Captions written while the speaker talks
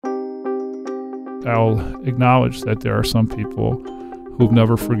I'll acknowledge that there are some people who've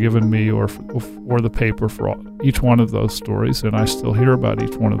never forgiven me or the paper for each one of those stories, and I still hear about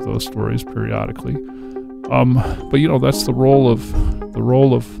each one of those stories periodically. But that's the role of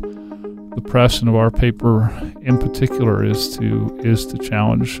the press and of our paper in particular is to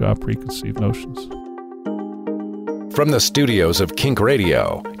challenge preconceived notions. From the studios of Kink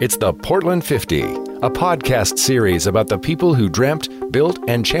Radio, it's the Portland 50, a podcast series about the people who dreamt, built,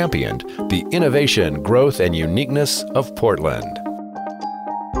 and championed the innovation, growth, and uniqueness of Portland.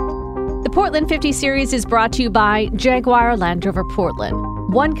 The Portland 50 series is brought to you by Jaguar Land Rover Portland.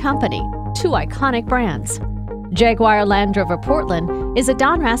 One company, two iconic brands. Jaguar Land Rover Portland is a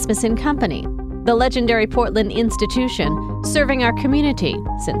Don Rasmussen company, the legendary Portland institution serving our community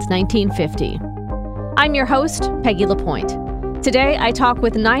since 1950. I'm your host, Peggy LaPointe. Today, I talk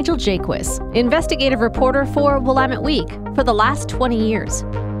with Nigel Jaquiss, investigative reporter for Willamette Week for the last 20 years.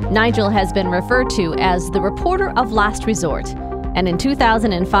 Nigel has been referred to as the reporter of last resort, and in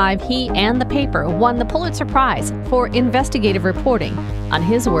 2005, he and the paper won the Pulitzer Prize for investigative reporting on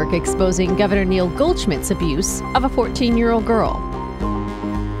his work exposing Governor Neil Goldschmidt's abuse of a 14-year-old girl.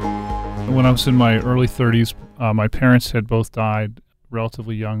 When I was in my early 30s, my parents had both died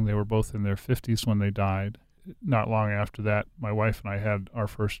relatively young. They were both in their 50s when they died. Not long after that, my wife and I had our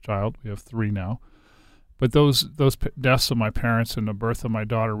first child. We have 3 now. But those deaths of my parents and the birth of my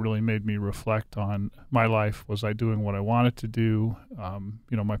daughter really made me reflect on my life. Was I doing what I wanted to do?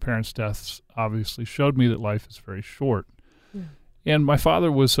 My parents' deaths obviously showed me that life is very short. Yeah. And my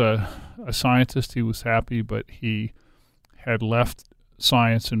father was a scientist. He was happy, but he had left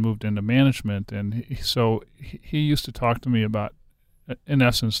science and moved into management. And so he used to talk to me about, in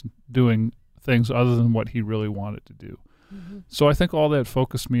essence, doing things other than what he really wanted to do. Mm-hmm. So I think all that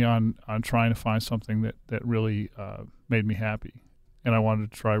focused me on trying to find something that really made me happy. And I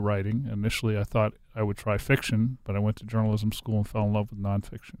wanted to try writing. Initially, I thought I would try fiction, but I went to journalism school and fell in love with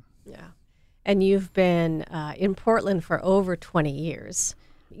nonfiction. Yeah. And you've been in Portland for over 20 years.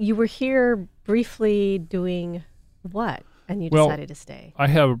 You were here briefly doing what? And you decided to stay. I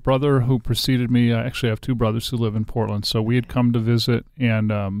have a brother who preceded me. I actually have 2 brothers who live in Portland. So we had come to visit,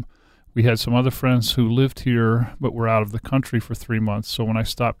 and we had some other friends who lived here but were out of the country for 3 months. So when I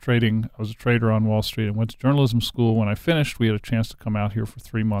stopped trading, I was a trader on Wall Street and went to journalism school. When I finished, we had a chance to come out here for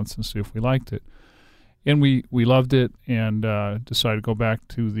 3 months and see if we liked it. And we loved it and decided to go back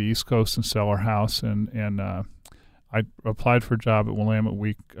to the East Coast and sell our house. And I applied for a job at Willamette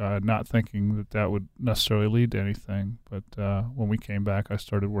Week, not thinking that would necessarily lead to anything. But when we came back, I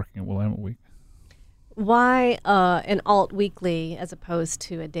started working at Willamette Week. Why an alt weekly as opposed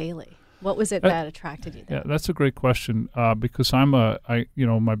to a daily? What was it that attracted you there? Yeah, that's a great question because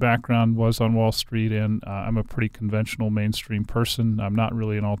my background was on Wall Street, and I'm a pretty conventional mainstream person. I'm not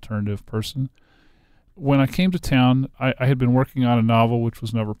really an alternative person. When I came to town, I had been working on a novel which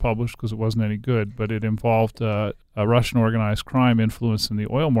was never published because it wasn't any good, but it involved a Russian organized crime influence in the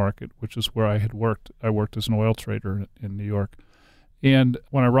oil market, which is where I had worked. I worked as an oil trader in New York. And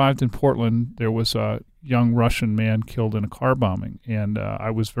when I arrived in Portland, there was a young Russian man killed in a car bombing, and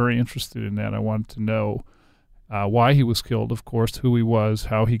I was very interested in that. I wanted to know why he was killed, of course, who he was,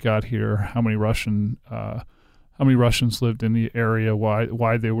 how he got here, how many Russians lived in the area,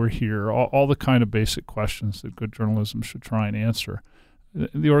 why they were here, all the kind of basic questions that good journalism should try and answer.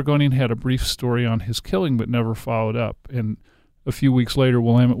 The Oregonian had a brief story on his killing, but never followed up. And a few weeks later,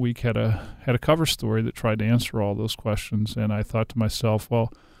 Willamette Week had a cover story that tried to answer all those questions. And I thought to myself,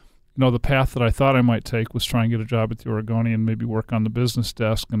 well, the path that I thought I might take was try and get a job at the Oregonian, maybe work on the business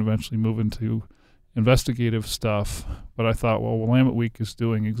desk, and eventually move into investigative stuff. But I thought, well, Willamette Week is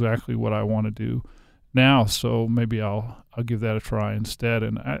doing exactly what I want to do now, so maybe I'll give that a try instead.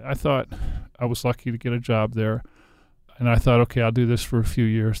 And I thought I was lucky to get a job there. And I thought, okay, I'll do this for a few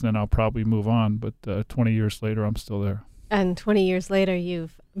years, then I'll probably move on. But 20 years later, I'm still there. And 20 years later,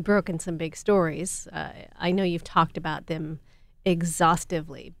 you've broken some big stories. I know you've talked about them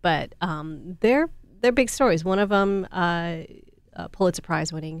exhaustively, but they're big stories. One of them, a Pulitzer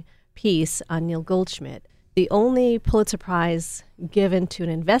Prize winning piece on Neil Goldschmidt, the only Pulitzer Prize given to an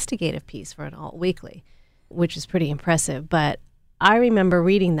investigative piece for an alt weekly, which is pretty impressive. But I remember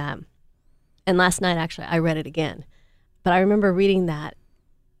reading that, and last night actually I read it again. But I remember reading that,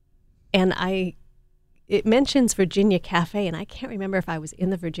 and it mentions Virginia Cafe, and I can't remember if I was in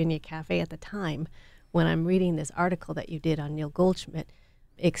the Virginia Cafe at the time when I'm reading this article that you did on Neil Goldschmidt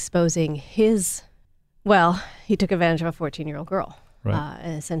exposing he took advantage of a 14-year-old girl. Right.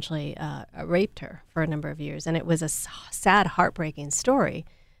 And essentially raped her for a number of years. And it was a sad, heartbreaking story.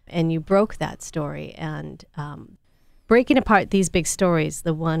 And you broke that story. And breaking apart these big stories,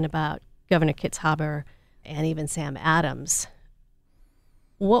 the one about Governor Kitzhaber, and even Sam Adams.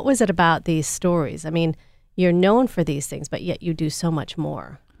 What was it about these stories? I mean, you're known for these things, but yet you do so much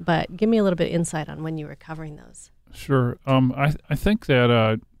more. But give me a little bit of insight on when you were covering those. Sure. I think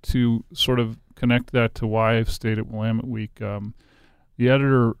that to sort of connect that to why I've stayed at Willamette Week, the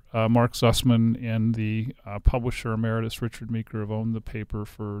editor, Mark Sussman, and the publisher emeritus, Richard Meeker, have owned the paper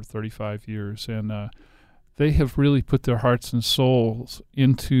for 35 years. And they have really put their hearts and souls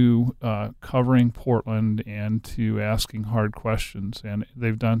into covering Portland and to asking hard questions. And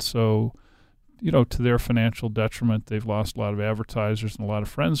they've done so, to their financial detriment. They've lost a lot of advertisers and a lot of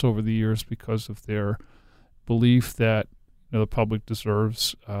friends over the years because of their belief that the public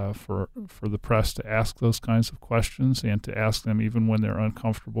deserves for the press to ask those kinds of questions and to ask them even when they're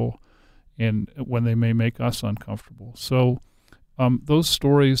uncomfortable and when they may make us uncomfortable. So those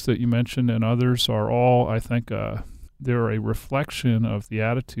stories that you mentioned and others are all, I think, they're a reflection of the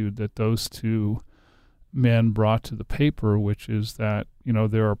attitude that those two men brought to the paper, which is that,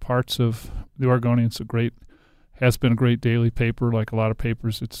 there are parts of the Oregonian's has been a great daily paper. Like a lot of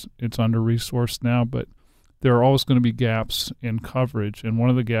papers, it's under-resourced now, but there are always going to be gaps in coverage. And one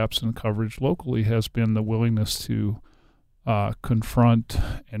of the gaps in coverage locally has been the willingness to confront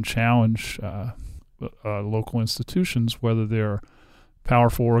and challenge local institutions, whether they're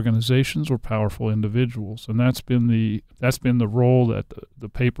powerful organizations or powerful individuals. And that's been the role that the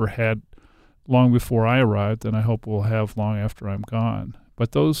paper had long before I arrived, and I hope will have long after I'm gone.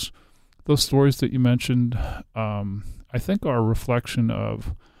 But those stories that you mentioned, I think are a reflection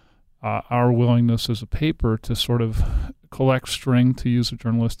of our willingness as a paper to sort of collect string, to use a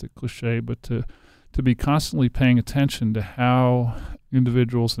journalistic cliche, but to be constantly paying attention to how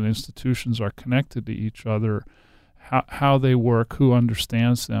individuals and institutions are connected to each other, how they work, who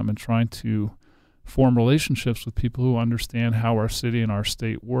understands them, and trying to form relationships with people who understand how our city and our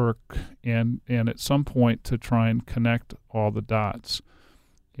state work, and at some point to try and connect all the dots.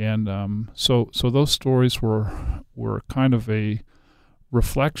 And so those stories were kind of a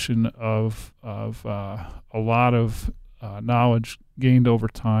reflection of a lot of knowledge gained over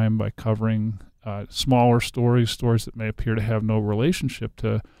time by covering smaller stories that may appear to have no relationship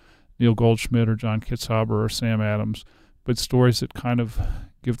to Neil Goldschmidt or John Kitzhaber or Sam Adams, but stories that kind of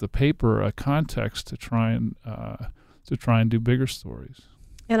give the paper a context to try and do bigger stories.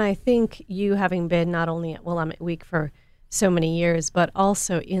 And I think you, having been not only at Willamette Week for so many years, but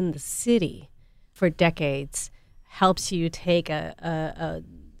also in the city for decades, helps you take a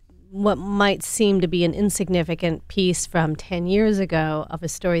what might seem to be an insignificant piece from 10 years ago of a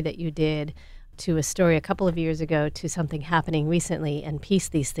story that you did to a story a couple of years ago to something happening recently, and piece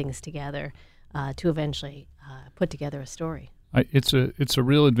these things together to eventually put together a story. It's a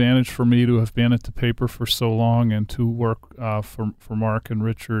real advantage for me to have been at the paper for so long and to work for Mark and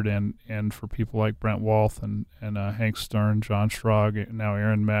Richard and for people like Brent Walth and Hank Stern, John Schrag, and now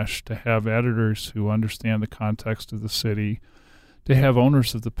Aaron Mesh, to have editors who understand the context of the city, to have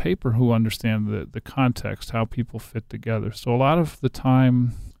owners of the paper who understand the context, how people fit together. So a lot of the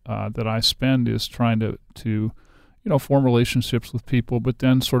time that I spend is trying to form relationships with people, but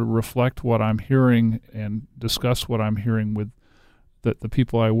then sort of reflect what I'm hearing and discuss what I'm hearing with the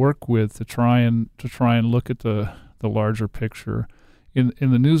people I work with to try and look at the larger picture. In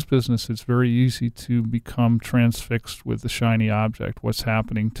the news business, it's very easy to become transfixed with the shiny object, what's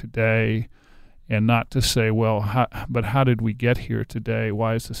happening today, and not to say, well, how did we get here today?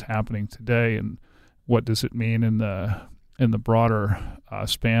 Why is this happening today? And what does it mean in the broader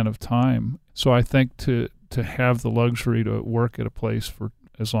span of time? So I think to have the luxury to work at a place for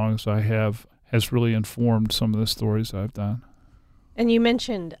as long as I have has really informed some of the stories I've done. And you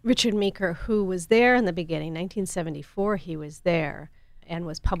mentioned Richard Meeker, who was there in the beginning. 1974 he was there and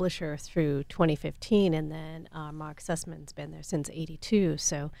was publisher through 2015, and then Mark Sussman's been there since 82,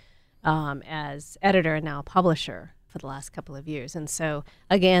 so as editor and now publisher for the last couple of years. And so,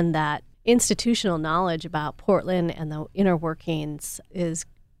 again, that institutional knowledge about Portland and the inner workings is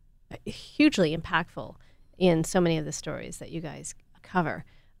hugely impactful in so many of the stories that you guys cover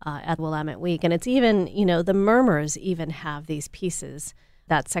at Willamette Week. And it's even, the Murmurs even have these pieces,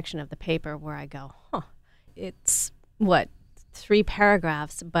 that section of the paper where I go, it's 3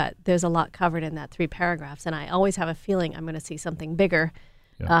 paragraphs, but there's a lot covered in that 3 paragraphs. And I always have a feeling I'm going to see something bigger.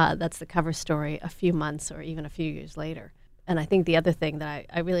 Yeah. That's the cover story a few months or even a few years later. And I think the other thing that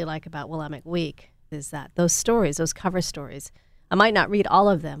I really like about Willamette Week is that those stories, those cover stories, I might not read all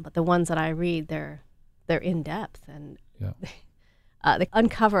of them, but the ones that I read, they're in depth and they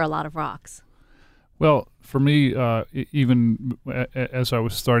uncover a lot of rocks. Well, for me, even as I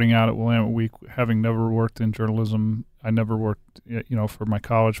was starting out at Willamette Week, having never worked in journalism I never worked, for my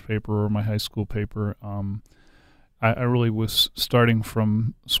college paper or my high school paper. I really was starting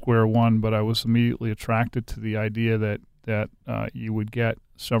from square one, but I was immediately attracted to the idea that you would get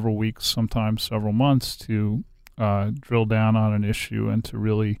several weeks, sometimes several months, to drill down on an issue and to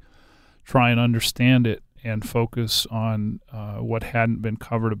really try and understand it and focus on what hadn't been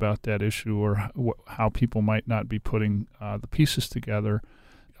covered about that issue or how people might not be putting the pieces together.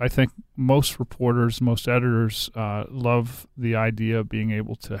 I think most reporters, most editors love the idea of being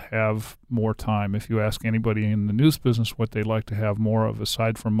able to have more time. If you ask anybody in the news business what they'd like to have more of,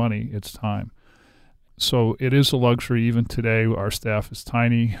 aside from money, it's time. So it is a luxury. Even today, our staff is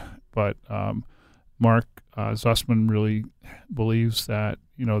tiny, but Mark Zussman really believes that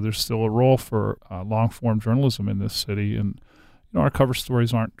there's still a role for long-form journalism in this city, and our cover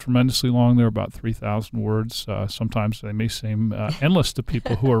stories aren't tremendously long. They're about 3,000 words. Sometimes they may seem endless to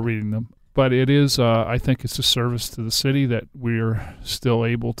people who are reading them. But it is, I think it's a service to the city that we're still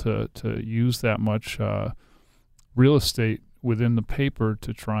able to use that much real estate within the paper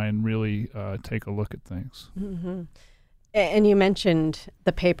to try and really take a look at things. Mm-hmm. And you mentioned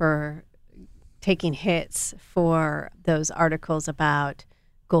the paper taking hits for those articles about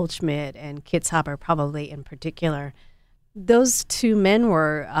Goldschmidt and Kitzhaber, probably in particular. Those two men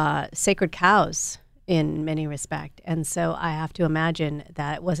were sacred cows in many respects, and so I have to imagine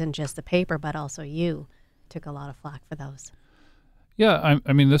that it wasn't just the paper, but also you took a lot of flack for those. Yeah,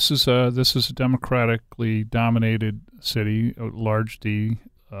 I mean, this is a democratically dominated city, a large D,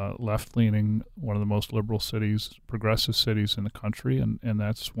 left-leaning, one of the most liberal cities, progressive cities in the country, and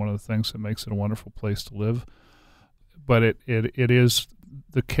that's one of the things that makes it a wonderful place to live. But it is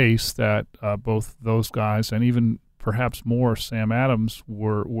the case that both those guys and even perhaps more Sam Adams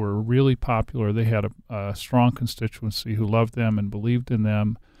were really popular. They had a strong constituency who loved them and believed in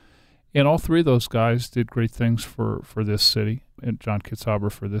them. And all three of those guys did great things for this city, and John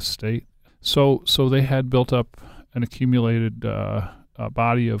Kitzhaber for this state. So they had built up an accumulated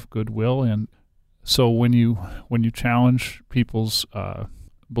body of goodwill. And so when you challenge people's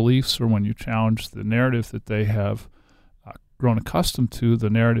beliefs, or when you challenge the narrative that they have grown accustomed to,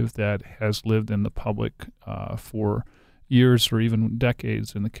 the narrative that has lived in the public for years or even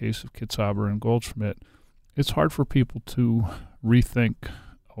decades in the case of Kitzhaber and Goldschmidt, it's hard for people to rethink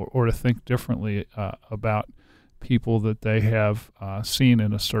or to think differently about people that they have seen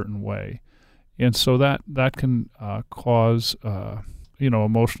in a certain way. And so that can cause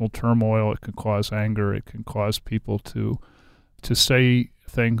emotional turmoil. It can cause anger. It can cause people to say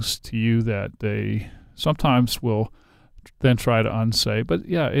things to you that they sometimes will then try to unsay. But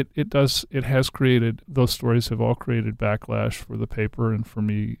yeah, it has created, those stories have all created backlash for the paper and for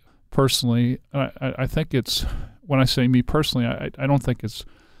me personally. I think it's, when I say me personally, I don't think it's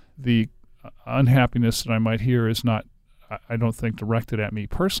the unhappiness that I might hear is not, I don't think, directed at me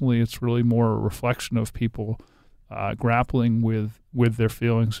personally. It's really more a reflection of people grappling with their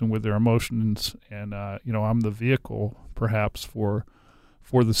feelings and with their emotions. And, I'm the vehicle perhaps for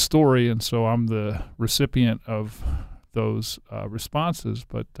the story, and so I'm the recipient of those responses.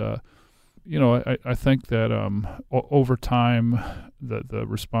 But, I think that over time, the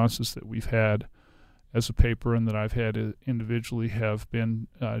responses that we've had as a paper and that I've had individually have been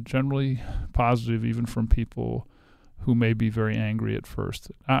generally positive, even from people who may be very angry at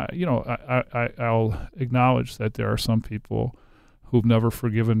first. I'll acknowledge that there are some people who've never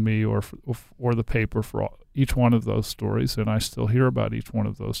forgiven me or the paper for each one of those stories, and I still hear about each one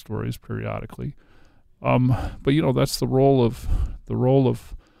of those stories periodically. But that's the role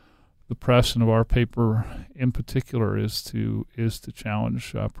of the press and of our paper in particular is to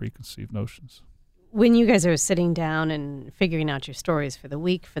challenge preconceived notions. When you guys are sitting down and figuring out your stories for the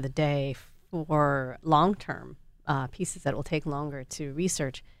week, for the day, for long-term pieces that will take longer to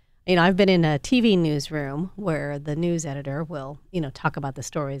research, I've been in a TV newsroom where the news editor will, talk about the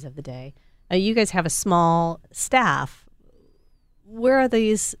stories of the day. You guys have a small staff. Where are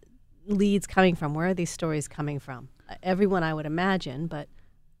these leads coming from? Where are these stories coming from? Everyone, I would imagine, but...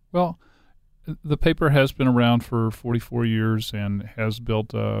 Well, the paper has been around for 44 years and has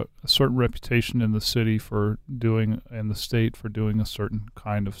built a certain reputation in the city and the state for doing a certain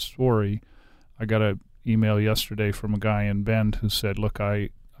kind of story. I got an email yesterday from a guy in Bend who said, look, I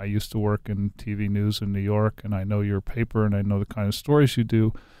used to work in TV news in New York, and I know your paper, and I know the kind of stories you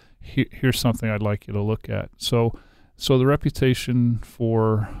do. Here's something I'd like you to look at. So the reputation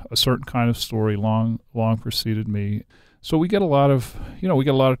for a certain kind of story long preceded me. So we get a lot of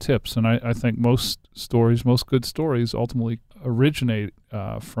tips, and I think most good stories ultimately originate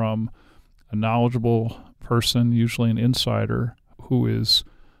from a knowledgeable person, usually an insider, who is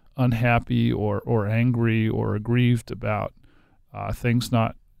unhappy or angry or aggrieved about things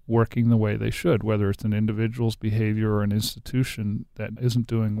not working the way they should, whether it's an individual's behavior or an institution that isn't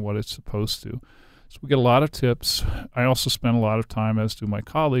doing what it's supposed to. So we get a lot of tips. I also spend a lot of time, as do my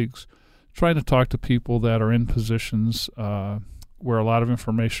colleagues, trying to talk to people that are in positions where a lot of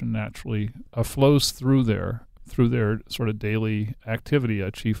information naturally flows through their sort of daily activity.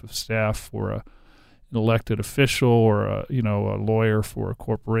 A chief of staff or an elected official, or a lawyer for a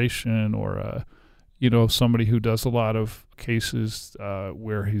corporation, or somebody who does a lot of cases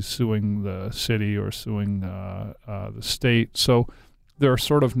where he's suing the city or suing the state. So there are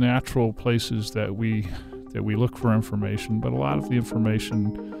sort of natural places that we look for information, but a lot of the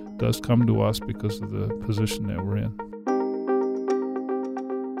information does come to us because of the position that we're in.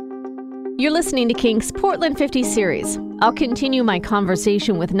 You're listening to Kink's Portland 50 series. I'll continue my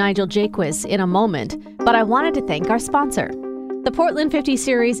conversation with Nigel Jaquiss in a moment, but I wanted to thank our sponsor. The Portland 50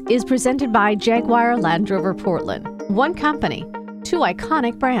 series is presented by Jaguar Land Rover Portland. One company, two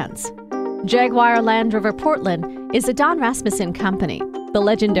iconic brands. Jaguar Land Rover Portland is a Don Rasmussen company, the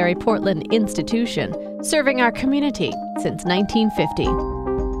legendary Portland institution, serving our community since 1950.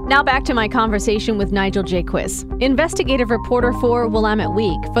 Now back to my conversation with Nigel Jaquiss, investigative reporter for Willamette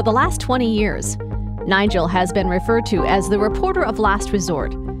Week for the last 20 years. Nigel has been referred to as the reporter of last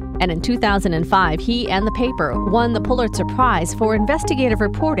resort, and in 2005, he and the paper won the Pulitzer Prize for investigative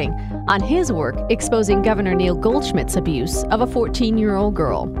reporting on his work exposing Governor Neil Goldschmidt's abuse of a 14-year-old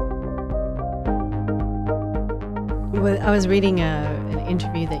girl. I was reading an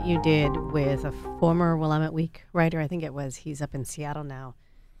interview that you did with a former Willamette Week writer. I think it was. He's up in Seattle now.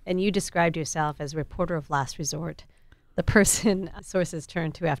 And you described yourself as reporter of last resort, the person sources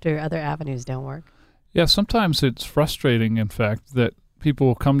turn to after other avenues don't work. Yeah, sometimes it's frustrating, in fact, that people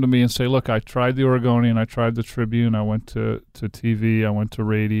will come to me and say, look, I tried the Oregonian, I tried the Tribune, I went to TV, I went to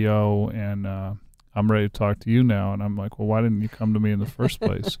radio, and I'm ready to talk to you now. And I'm like, well, why didn't you come to me in the first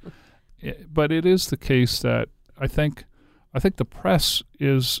place? But it is the case that I think the press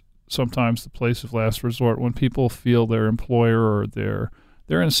is sometimes the place of last resort when people feel their employer or they're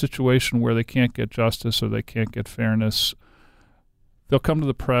in a situation where they can't get justice or they can't get fairness. They'll come to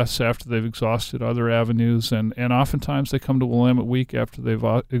the press after they've exhausted other avenues, and oftentimes they come to Willamette Week after they've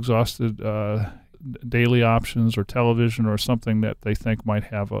exhausted daily options or television or something that they think might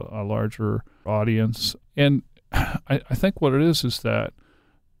have a larger audience. And I think what it is that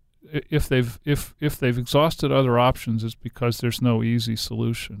if they've exhausted other options, it's because there's no easy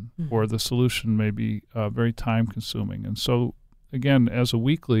solution, or the solution may be very time consuming. And so, again, as a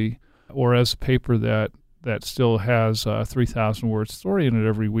weekly or as a paper that still has a 3,000 word story in it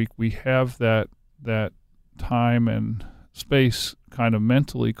every week, we have that time and space kind of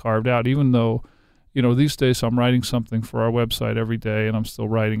mentally carved out. Even though, these days I'm writing something for our website every day, and I'm still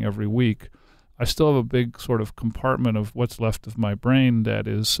writing every week, I still have a big sort of compartment of what's left of my brain that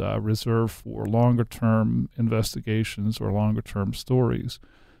is reserved for longer-term investigations or longer-term stories.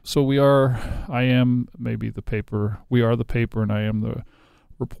 So we are the paper, and I am the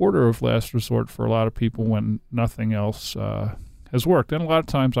reporter of last resort for a lot of people when nothing else has worked. And a lot of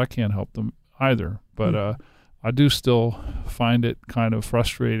times I can't help them either. But I do still find it kind of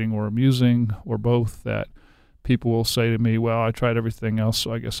frustrating or amusing or both that people will say to me, well, I tried everything else,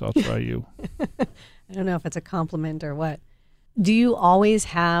 so I guess I'll try you. I don't know if it's a compliment or what. Do you always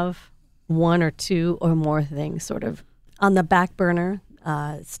have one or two or more things sort of on the back burner,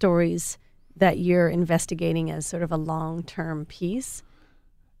 stories that you're investigating as sort of a long-term piece?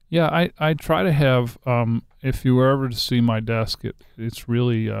 Yeah, I try to have, if you were ever to see my desk, it's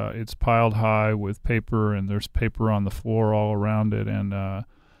really, it's piled high with paper, and there's paper on the floor all around it, and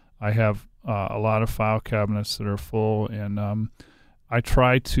I have a lot of file cabinets that are full, and I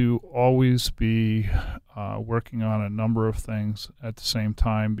try to always be working on a number of things at the same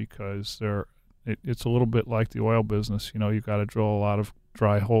time, because it's a little bit like the oil business. You've got to drill a lot of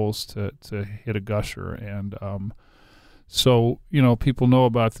dry holes to hit a gusher, and so people know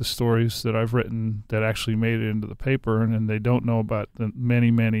about the stories that I've written that actually made it into the paper, and they don't know about the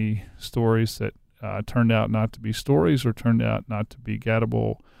many stories that turned out not to be stories or turned out not to be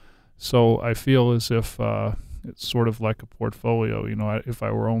gettable. So I feel as if it's sort of like a portfolio. If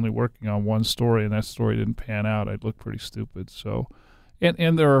I were only working on one story and that story didn't pan out, I'd look pretty stupid. So,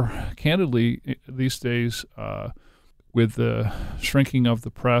 and there are, candidly, these days, with the shrinking of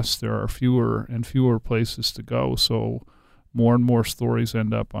the press, there are fewer and fewer places to go. So more and more stories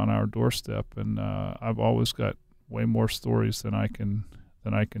end up on our doorstep, and I've always got way more stories than I can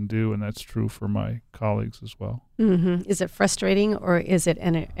do, and that's true for my colleagues as well. Mm-hmm. Is it frustrating or is it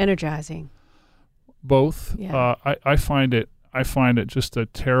energizing? Both. Yeah. I find it I find it just a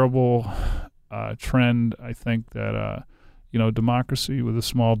terrible trend. I think that, democracy with a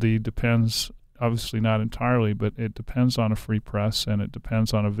small d depends, obviously not entirely, but it depends on a free press, and it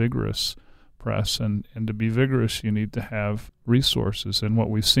depends on a vigorous press. And to be vigorous, you need to have resources. And what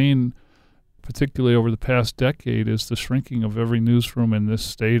we've seen, particularly over the past decade, is the shrinking of every newsroom in this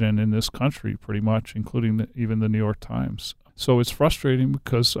state and in this country, pretty much, including even the New York Times. So it's frustrating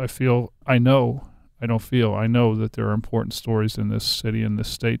because I know that there are important stories in this city and this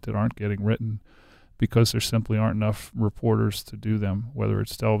state that aren't getting written because there simply aren't enough reporters to do them, whether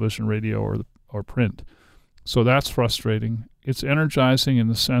it's television, radio, or print. So that's frustrating. It's energizing in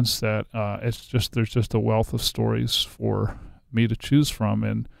the sense that there's just a wealth of stories for me to choose from,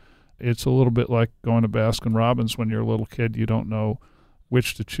 and it's a little bit like going to Baskin-Robbins when you're a little kid. You don't know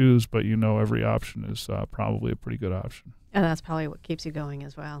which to choose, but you know every option is probably a pretty good option. And that's probably what keeps you going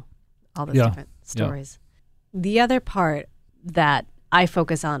as well, all those different stories. Yeah. The other part that I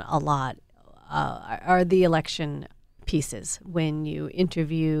focus on a lot are the election pieces. When you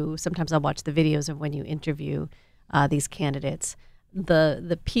interview, sometimes I'll watch the videos of when you interview these candidates.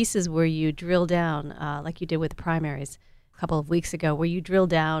 The pieces where you drill down, like you did with the primaries a couple of weeks ago, where you drill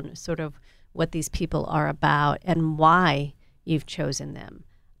down sort of what these people are about and why you've chosen them.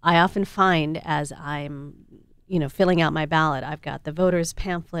 I often find as I'm, filling out my ballot, I've got the voters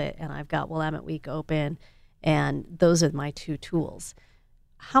pamphlet and I've got Willamette Week open, and those are my two tools.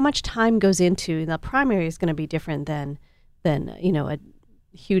 How much time goes into, the primary is going to be different than a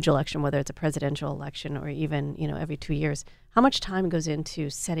huge election, whether it's a presidential election or even, every 2 years. How much time goes into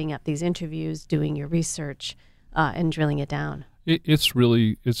setting up these interviews, doing your research, and drilling it down?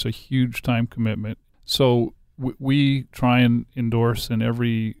 It's a huge time commitment. So we try and endorse in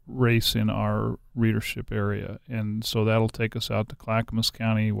every race in our readership area. And so that'll take us out to Clackamas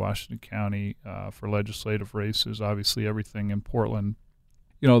County, Washington County, for legislative races, obviously everything in Portland.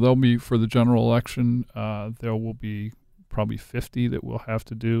 There'll be, for the general election, there will be probably 50 that we'll have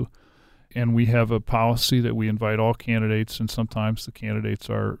to do. And we have a policy that we invite all candidates, and sometimes the candidates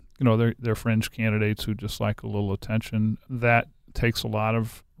are, they're fringe candidates who just like a little attention. That takes a lot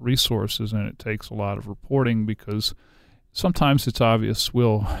of resources and it takes a lot of reporting because sometimes it's obvious.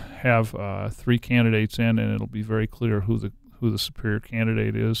 We'll have 3 candidates in and it'll be very clear who the superior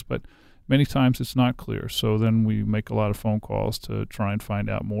candidate is, but many times it's not clear. So then we make a lot of phone calls to try and find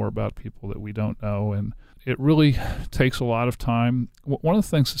out more about people that we don't know, and it really takes a lot of time. One of the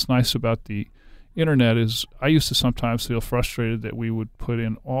things that's nice about the internet is I used to sometimes feel frustrated that we would put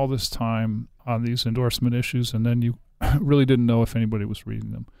in all this time on these endorsement issues and then you really didn't know if anybody was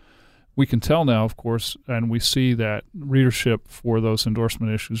reading them. We can tell now, of course, and we see that readership for those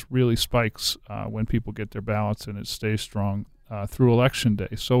endorsement issues really spikes when people get their ballots, and it stays strong through Election Day.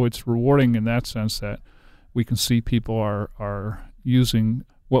 So it's rewarding in that sense that we can see people are using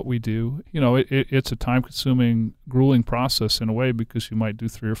what we do. It's a time-consuming, grueling process in a way because you might do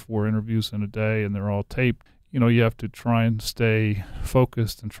 3 or 4 interviews in a day and they're all taped. You have to try and stay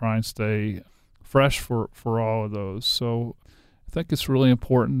focused and try and stay fresh for all of those. So I think it's really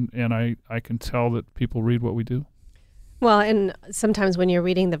important, and I can tell that people read what we do. Well, and sometimes when you're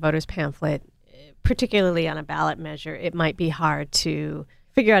reading the voters pamphlet, particularly on a ballot measure, it might be hard to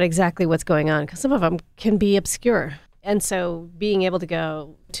figure out exactly what's going on because some of them can be obscure. And so being able to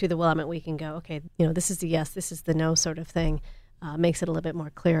go to the Willamette Week and go, okay, this is the yes, this is the no sort of thing, makes it a little bit more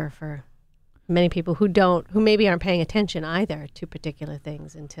clear for many people who maybe aren't paying attention either to particular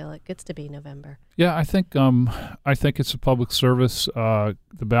things until it gets to be November. Yeah, I think it's a public service. The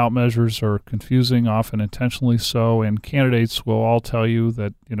ballot measures are confusing, often intentionally so, and candidates will all tell you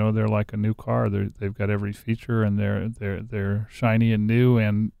that they're like a new car. They've got every feature and they're shiny and new,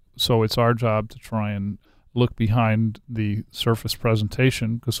 and so it's our job to try and look behind the surface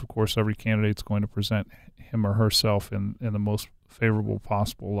presentation because, of course, every candidate's going to present him or herself in the most favorable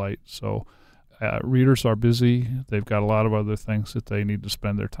possible light. So readers are busy. They've got a lot of other things that they need to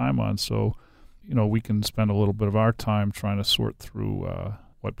spend their time on. So, we can spend a little bit of our time trying to sort through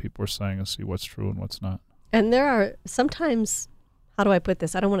what people are saying and see what's true and what's not. And there are sometimes, how do I put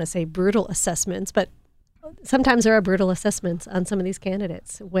this? I don't want to say brutal assessments, but sometimes there are brutal assessments on some of these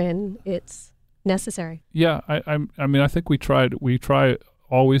candidates when it's necessary. Yeah, I think we try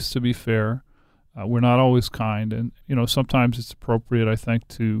always to be fair. We're not always kind, and sometimes it's appropriate, I think,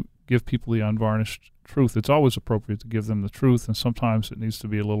 to give people the unvarnished truth. It's always appropriate to give them the truth, and sometimes it needs to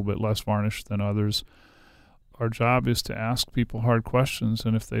be a little bit less varnished than others. Our job is to ask people hard questions,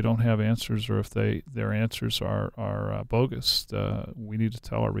 and if they don't have answers or if their answers are bogus, we need to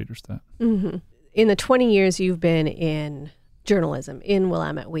tell our readers that. Mm-hmm. In the 20 years you've been in journalism, in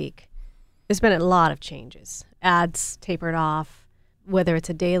Willamette Week, There's been a lot of changes. Ads tapered off, whether it's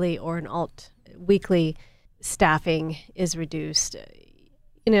a daily or an weekly, staffing is reduced.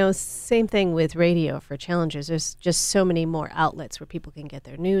 Same thing with radio for challengers. There's just so many more outlets where people can get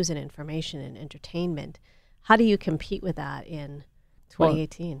their news and information and entertainment. How do you compete with that in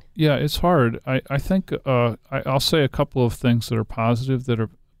 2018? Well, yeah, it's hard. I think I'll say a couple of things that are positive that are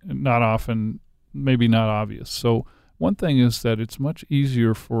maybe not obvious. So one thing is that it's much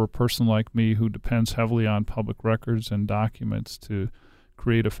easier for a person like me who depends heavily on public records and documents to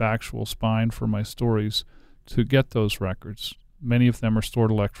create a factual spine for my stories to get those records. Many of them are stored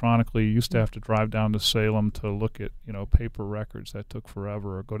electronically. You used to have to drive down to Salem to look at, paper records. That took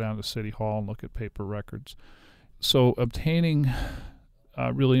forever. Or go down to City Hall and look at paper records. So obtaining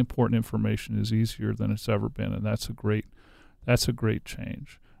really important information is easier than it's ever been, and that's a great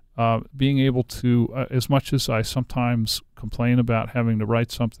change. Being able to, as much as I sometimes complain about having to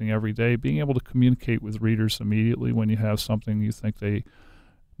write something every day, being able to communicate with readers immediately when you have something you think they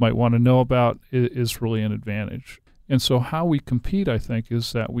might want to know about is really an advantage. And so how we compete, I think,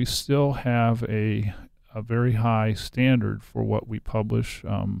 is that we still have a very high standard for what we publish.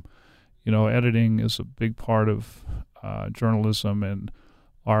 Editing is a big part of journalism, and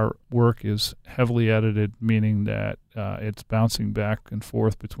our work is heavily edited, meaning that it's bouncing back and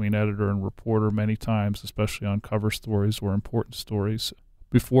forth between editor and reporter many times, especially on cover stories or important stories,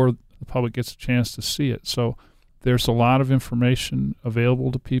 before the public gets a chance to see it. So there's a lot of information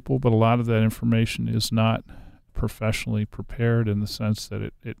available to people, but a lot of that information is not professionally prepared in the sense that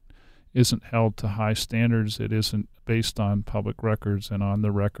it isn't held to high standards. It isn't based on public records and on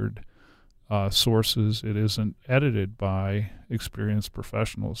the record sources. It isn't edited by experienced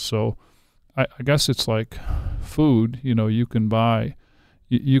professionals. So I guess it's like food. You can buy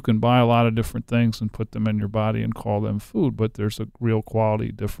a lot of different things and put them in your body and call them food, but there's a real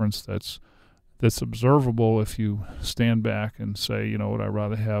quality difference that's observable if you stand back and say, would I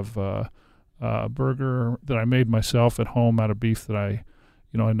rather have a burger that I made myself at home out of beef that I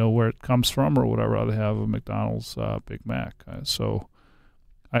know where it comes from, or would I rather have a McDonald's Big Mac? So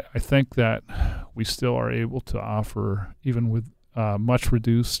I think that we still are able to offer, even with much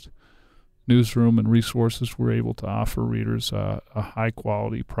reduced newsroom and resources, we're able to offer readers a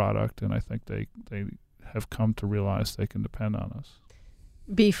high-quality product, and I think they have come to realize they can depend on us.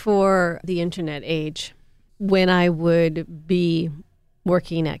 Before the internet age, when I would be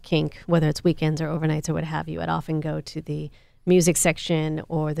working at Kink, whether it's weekends or overnights or what have you, I'd often go to the music section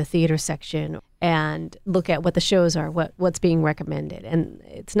or the theater section and look at what the shows are, what's being recommended. And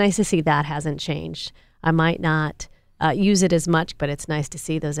it's nice to see that hasn't changed. I might not use it as much, but it's nice to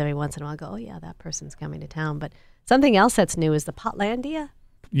see those every once in a while. Go, oh yeah, that person's coming to town. But something else that's new is the Potlandia.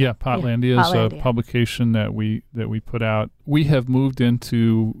 Yeah, Potlandia is a publication that we put out. We have moved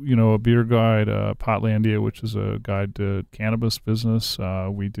into, a beer guide, Potlandia, which is a guide to cannabis business.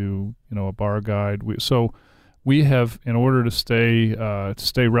 We do, a bar guide. We have, in order to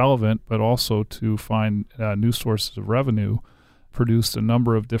stay relevant, but also to find new sources of revenue, produced a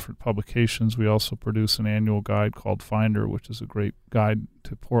number of different publications. We also produce an annual guide called Finder, which is a great guide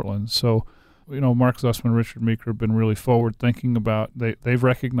to Portland. So, Mark Zussman, Richard Meeker have been really forward-thinking about, they've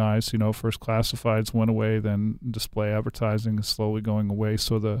recognized, first classifieds went away, then display advertising is slowly going away.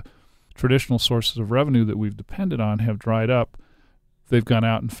 So the traditional sources of revenue that we've depended on have dried up. They've gone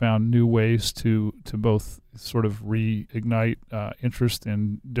out and found new ways to both sort of reignite interest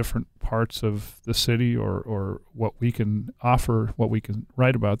in different parts of the city or what we can offer, what we can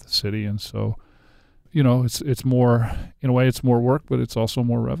write about the city. And so, it's more, in a way, it's more work, but it's also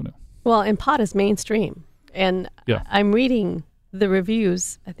more revenue. Well, and Pot is mainstream. And yeah. I'm reading the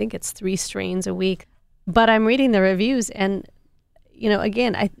reviews. I think it's 3 strains a week. But I'm reading the reviews and,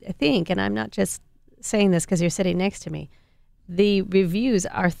 again, I think, and I'm not just saying this because you're sitting next to me, the reviews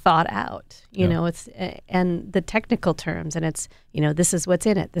are thought out, it's, and the technical terms, and it's, this is what's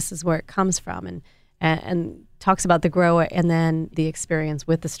in it, this is where it comes from, and talks about the grower and then the experience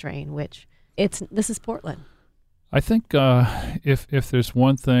with the strain, which this is Portland. I think if there's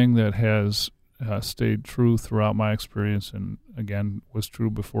one thing that has stayed true throughout my experience, and again was true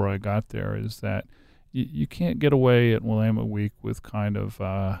before I got there, is that you can't get away at Willamette Week with kind of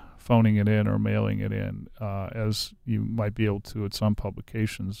phoning it in or mailing it in, as you might be able to at some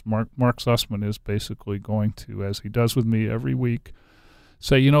publications. Mark Zussman is basically going to, as he does with me every week,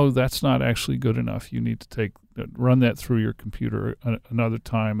 say, that's not actually good enough. You need to run that through your computer another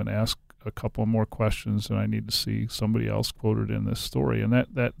time and ask a couple more questions, and I need to see somebody else quoted in this story. And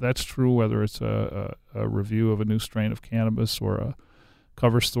that's true whether it's a review of a new strain of cannabis or a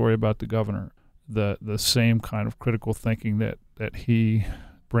cover story about the governor. The same kind of critical thinking that he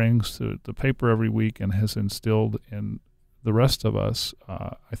brings to the paper every week and has instilled in the rest of us,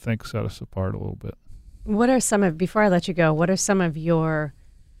 I think set us apart a little bit. Before I let you go, what are some of your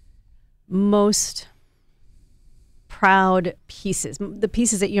most proud pieces, the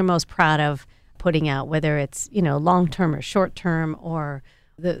pieces that you're most proud of putting out, whether it's, long-term or short-term, or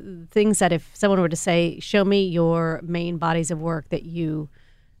the things that if someone were to say, show me your main bodies of work that you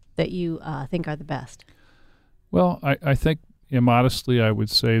think are the best? Well, I think immodestly I would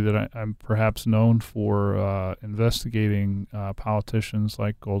say that I'm perhaps known for investigating politicians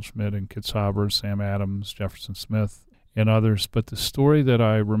like Goldschmidt and Kitzhaber, Sam Adams, Jefferson Smith, and others. But the story that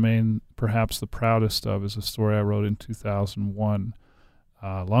I remain perhaps the proudest of is a story I wrote in 2001,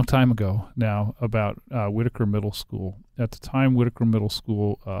 a long time ago now, about Whitaker Middle School. At the time, Whitaker Middle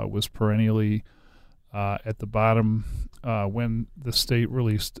School was perennially at the bottom when the state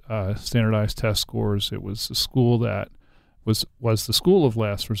released standardized test scores. It was a school that was the school of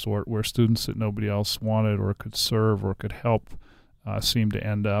last resort, where students that nobody else wanted or could serve or could help seemed to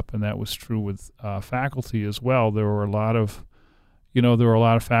end up, and that was true with faculty as well. There were a lot of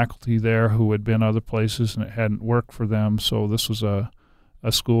faculty there who had been other places and it hadn't worked for them. So this was a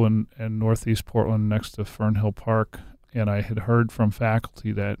school in northeast Portland next to Fernhill Park, and I had heard from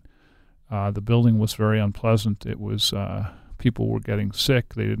faculty that the building was very unpleasant. It was people were getting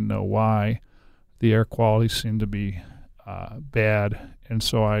sick. They didn't know why. The air quality seemed to be bad, and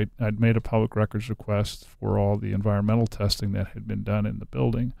so I'd made a public records request for all the environmental testing that had been done in the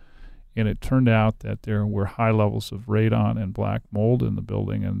building, and it turned out that there were high levels of radon and black mold in the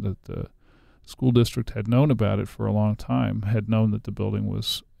building, and that the school district had known about it for a long time, had known that the building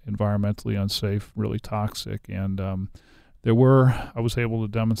was environmentally unsafe, really toxic, and I was able to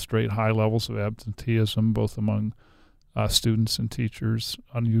demonstrate high levels of absenteeism, both among students and teachers,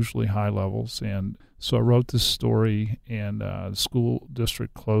 unusually high levels. And so I wrote this story, and the school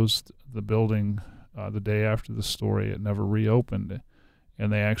district closed the building the day after the story. It never reopened,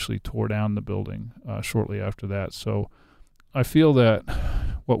 and they actually tore down the building shortly after that. So I feel that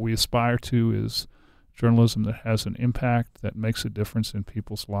what we aspire to is journalism that has an impact, that makes a difference in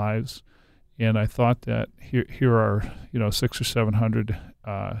people's lives. And I thought that here are 600 or 700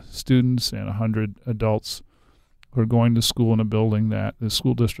 students and 100 adults who are going to school in a building that the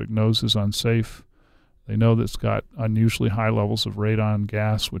school district knows is unsafe. They know that it's got unusually high levels of radon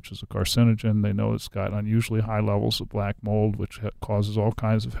gas, which is a carcinogen. They know it's got unusually high levels of black mold, which causes all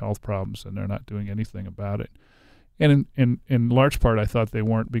kinds of health problems, and they're not doing anything about it. And in large part, I thought they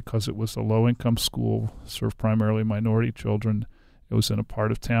weren't, because it was a low-income school, served primarily minority children. It was in a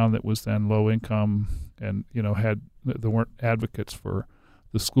part of town that was then low income, and there weren't advocates for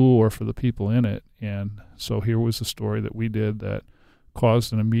the school or for the people in it. And so here was a story that we did that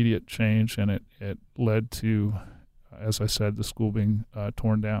caused an immediate change, and it led to, as I said, the school being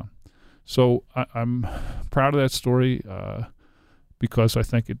torn down. So I'm proud of that story because I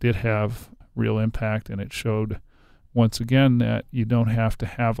think it did have real impact, and it showed once again that you don't have to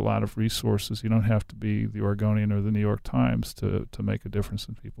have a lot of resources. You don't have to be the Oregonian or the New York Times to make a difference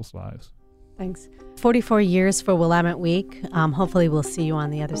in people's lives. Thanks. 44 years for Willamette Week. Hopefully we'll see you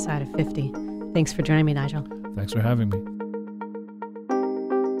on the other side of 50. Thanks for joining me, Nigel. Thanks for having me.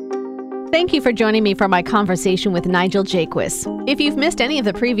 Thank you for joining me for my conversation with Nigel Jaquiss. If you've missed any of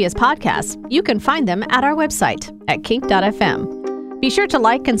the previous podcasts, you can find them at our website at kink.fm. Be sure to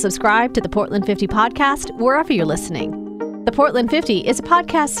like and subscribe to the Portland 50 podcast wherever you're listening. The Portland 50 is a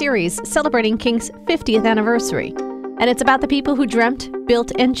podcast series celebrating Kink's 50th anniversary, and it's about the people who dreamt,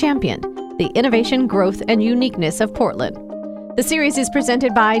 built, and championed the innovation, growth, and uniqueness of Portland. The series is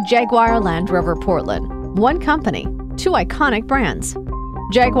presented by Jaguar Land Rover Portland. One company, two iconic brands.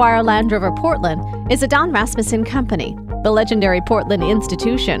 Jaguar Land Rover Portland is a Don Rasmussen company, the legendary Portland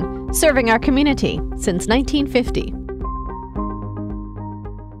institution, serving our community since 1950.